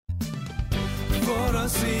for a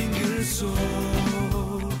single soul,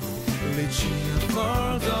 reaching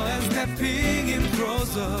further and stepping in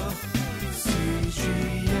closer.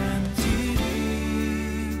 CGNTV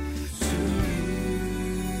to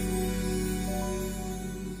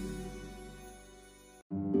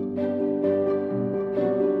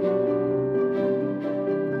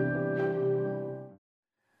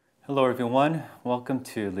Hello everyone, welcome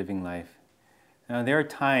to Living Life. Now there are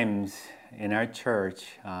times in our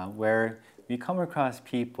church where we come across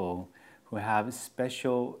people who have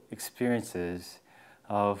special experiences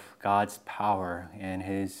of God's power and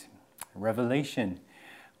His revelation,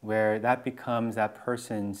 where that becomes that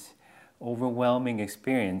person's overwhelming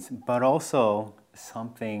experience, but also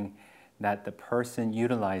something that the person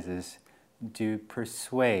utilizes to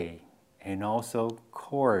persuade and also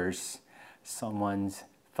coerce someone's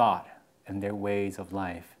thought and their ways of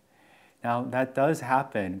life. Now, that does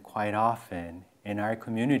happen quite often in our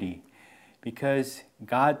community because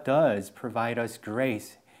God does provide us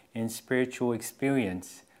grace in spiritual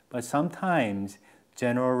experience, but sometimes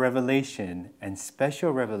general revelation and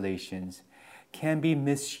special revelations can be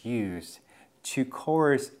misused to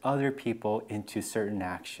coerce other people into certain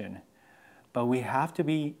action. But we have to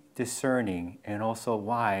be discerning and also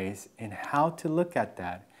wise in how to look at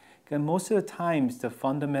that. And most of the times, the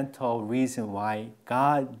fundamental reason why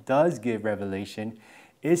God does give revelation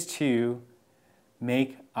is to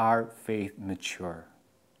make our faith mature,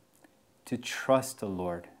 to trust the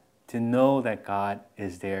Lord, to know that God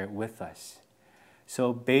is there with us.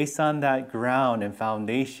 So based on that ground and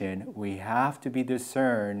foundation, we have to be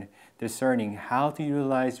discerning how to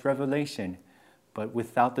utilize revelation. But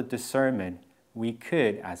without the discernment, we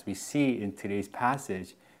could, as we see in today's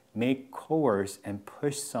passage, coerce and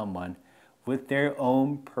push someone with their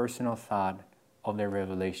own personal thought of their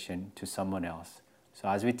revelation to someone else. So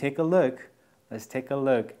as we take a look, let's take a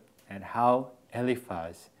look at how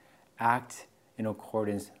Eliphaz acts in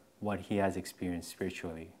accordance with what he has experienced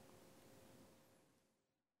spiritually.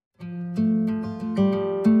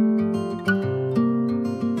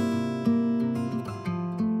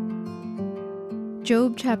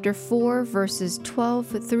 Job chapter 4, verses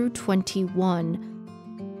 12 through 21.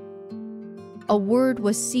 A word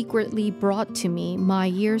was secretly brought to me, my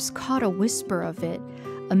ears caught a whisper of it.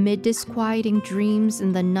 Amid disquieting dreams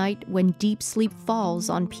in the night when deep sleep falls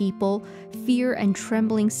on people, fear and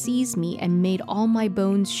trembling seized me and made all my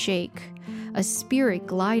bones shake. A spirit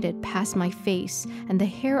glided past my face, and the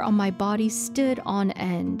hair on my body stood on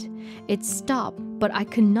end. It stopped, but I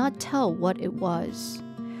could not tell what it was.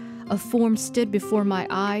 A form stood before my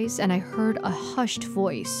eyes, and I heard a hushed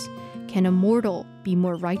voice. Can a mortal be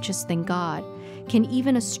more righteous than God? Can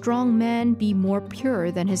even a strong man be more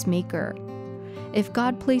pure than his Maker? If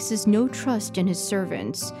God places no trust in His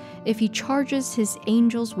servants, if He charges His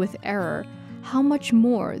angels with error, how much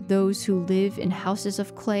more those who live in houses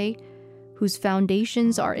of clay, whose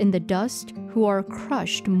foundations are in the dust, who are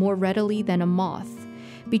crushed more readily than a moth?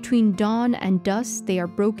 Between dawn and dusk they are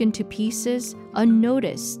broken to pieces,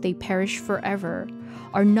 unnoticed they perish forever.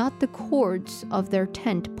 Are not the cords of their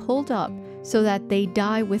tent pulled up so that they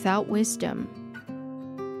die without wisdom?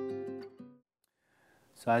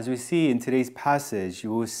 So as we see in today's passage,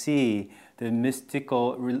 you will see the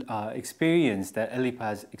mystical experience that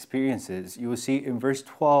Eliphaz experiences. You will see in verse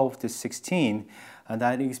 12 to 16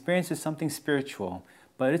 that he experiences something spiritual.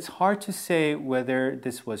 But it's hard to say whether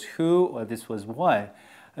this was who or this was what,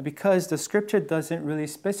 because the scripture doesn't really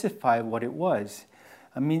specify what it was.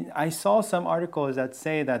 I mean, I saw some articles that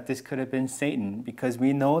say that this could have been Satan, because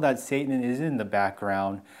we know that Satan is in the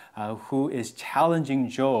background, who is challenging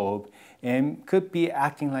Job and could be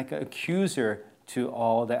acting like an accuser to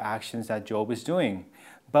all the actions that Job is doing.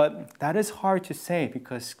 But that is hard to say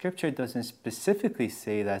because Scripture doesn't specifically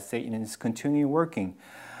say that Satan is continually working.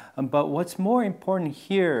 But what's more important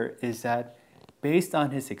here is that based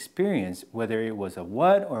on his experience, whether it was a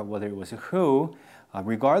what or whether it was a who,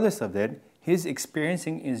 regardless of it, his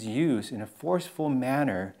experiencing is used in a forceful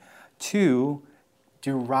manner to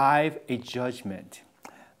derive a judgment.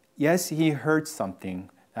 Yes, he heard something.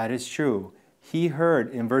 That is true. He heard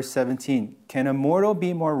in verse 17, can a mortal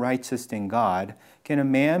be more righteous than God? Can a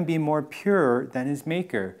man be more pure than his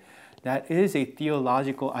Maker? That is a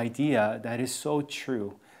theological idea that is so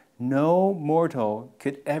true. No mortal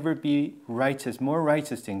could ever be righteous, more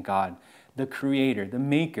righteous than God, the Creator, the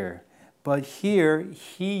Maker. But here,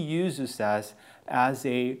 he uses that as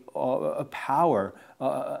a power,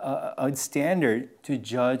 a standard to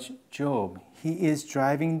judge Job. He is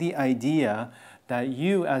driving the idea that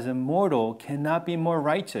you as a mortal cannot be more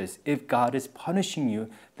righteous. If God is punishing you,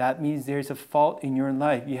 that means there's a fault in your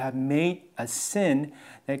life. You have made a sin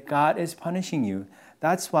that God is punishing you.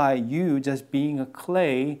 That's why you just being a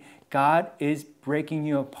clay, God is breaking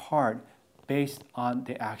you apart based on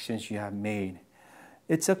the actions you have made.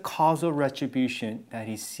 It's a causal retribution that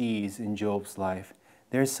he sees in Job's life.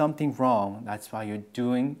 There's something wrong. That's why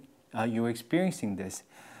you're experiencing this.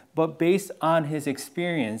 But based on his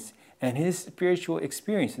experience and his spiritual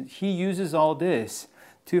experiences, he uses all this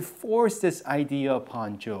to force this idea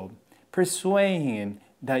upon Job, persuading him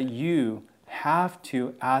that you have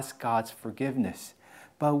to ask God's forgiveness.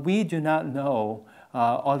 But we do not know,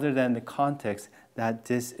 other than the context, that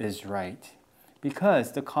this is right.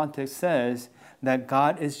 Because the context says that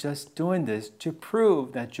God is just doing this to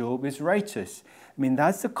prove that Job is righteous. I mean,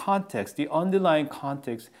 that's the context, the underlying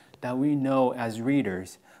context that we know as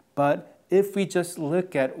readers. But if we just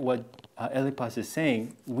look at what Eliphaz is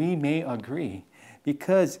saying, we may agree.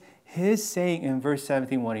 Because his saying in verse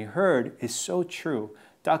 17, what he heard, is so true.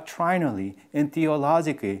 Doctrinally and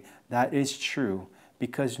theologically, that is true.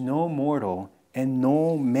 Because no mortal and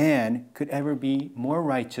no man could ever be more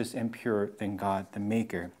righteous and pure than God, the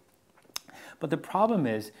Maker. But the problem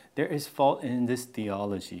is, there is fault in this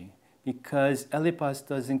theology. Because Eliphaz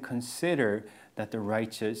doesn't consider that the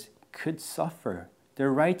righteous could suffer. The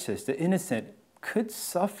righteous, the innocent, could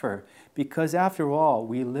suffer because after all,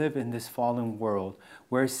 we live in this fallen world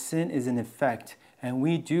where sin is in effect and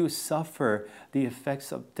we do suffer the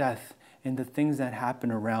effects of death and the things that happen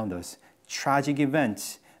around us. Tragic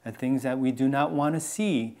events and things that we do not want to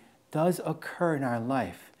see does occur in our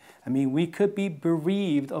life. I mean, we could be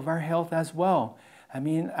bereaved of our health as well. I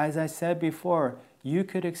mean, as I said before, you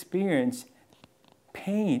could experience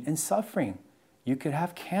pain and suffering. You could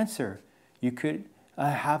have cancer. You could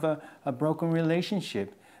have a broken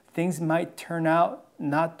relationship. Things might turn out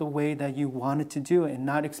not the way that you wanted to do and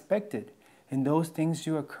not expected. And those things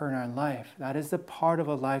do occur in our life. That is the part of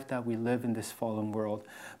a life that we live in this fallen world.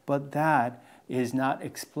 But that is not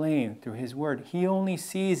explained through his word. He only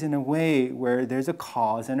sees in a way where there's a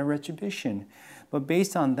cause and a retribution. But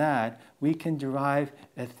based on that, we can derive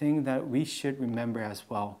a thing that we should remember as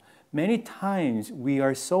well. Many times we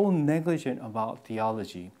are so negligent about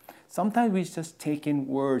theology. Sometimes we just take in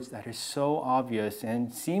words that are so obvious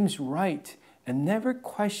and seems right and never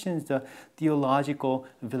questions the theological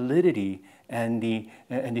validity and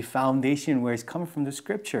the foundation where it's coming from the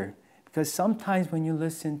scripture. Because sometimes when you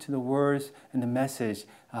listen to the words and the message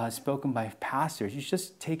spoken by pastors, you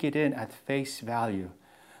just take it in at face value.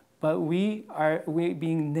 But we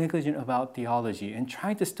being negligent about theology and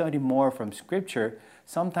trying to study more from scripture,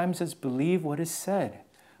 sometimes just believe what is said.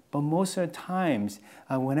 But most of the times,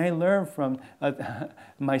 when I learned from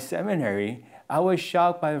my seminary, I was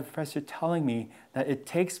shocked by a professor telling me that it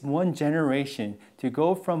takes one generation to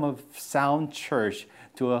go from a sound church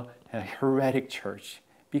to a heretic church,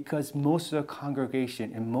 because most of the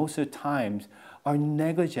congregation and most of the times are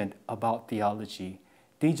negligent about theology.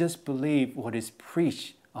 They just believe what is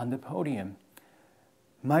preached on the podium.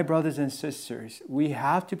 My brothers and sisters, we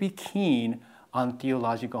have to be keen on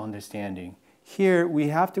theological understanding. Here, we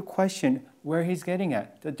have to question where he's getting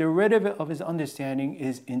at. The derivative of his understanding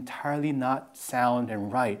is entirely not sound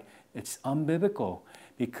and right. It's unbiblical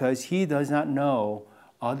because he does not know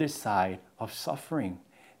other side of suffering.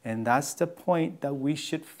 And that's the point that we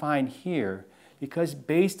should find here, because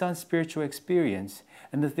based on spiritual experience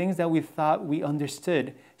and the things that we thought we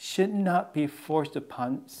understood should not be forced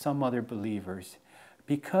upon some other believers,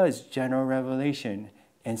 because general revelation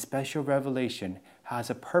and special revelation has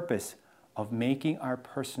a purpose of making our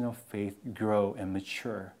personal faith grow and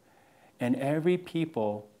mature. And every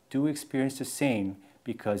people do experience the same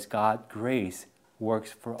because God's grace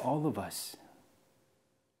works for all of us.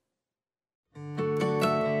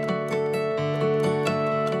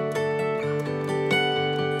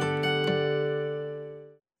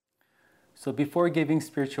 So before giving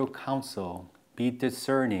spiritual counsel, be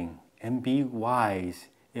discerning and be wise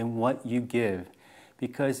in what you give.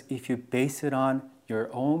 Because if you base it on your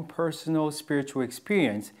own personal spiritual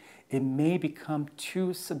experience, it may become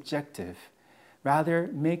too subjective. Rather,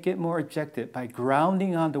 make it more objective by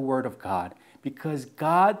grounding on the Word of God, because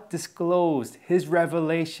God disclosed His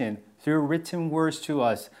revelation through written words to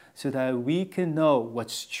us so that we can know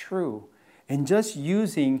what's true. And just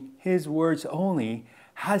using His words only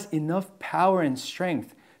has enough power and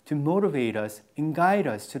strength to motivate us and guide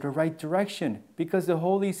us to the right direction, because the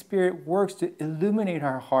Holy Spirit works to illuminate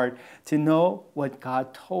our heart to know what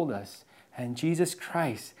God told us. And Jesus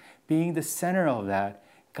Christ, being the center of that,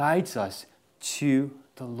 guides us to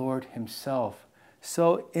the Lord Himself.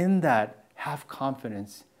 So in that, have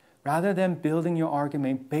confidence. Rather than building your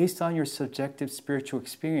argument based on your subjective spiritual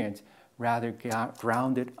experience, rather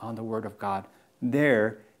ground it on the Word of God.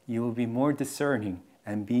 There, you will be more discerning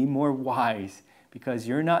and be more wise because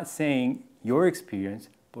you're not saying your experience,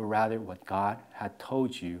 but rather what God had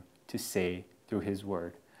told you to say through His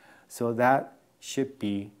Word. So that should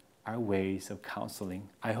be our ways of counseling.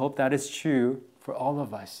 I hope that is true for all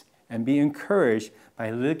of us, and be encouraged by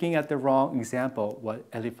looking at the wrong example, what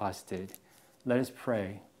Eliphaz did. Let us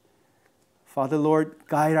pray. Father, Lord,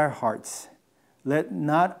 guide our hearts. Let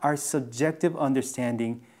not our subjective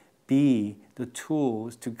understanding be the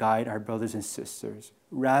tools to guide our brothers and sisters.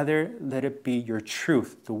 Rather, let it be your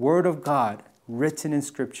truth, the Word of God written in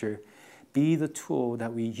Scripture, be the tool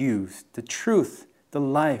that we use, the truth, the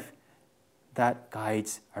life that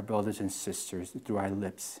guides our brothers and sisters through our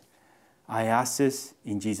lips. I ask this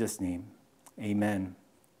in Jesus' name. Amen.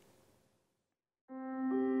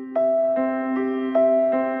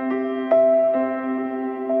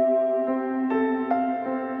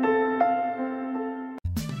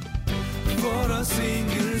 For a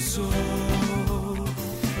single soul,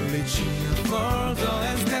 reaching further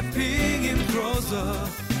and stepping in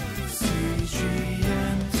closer.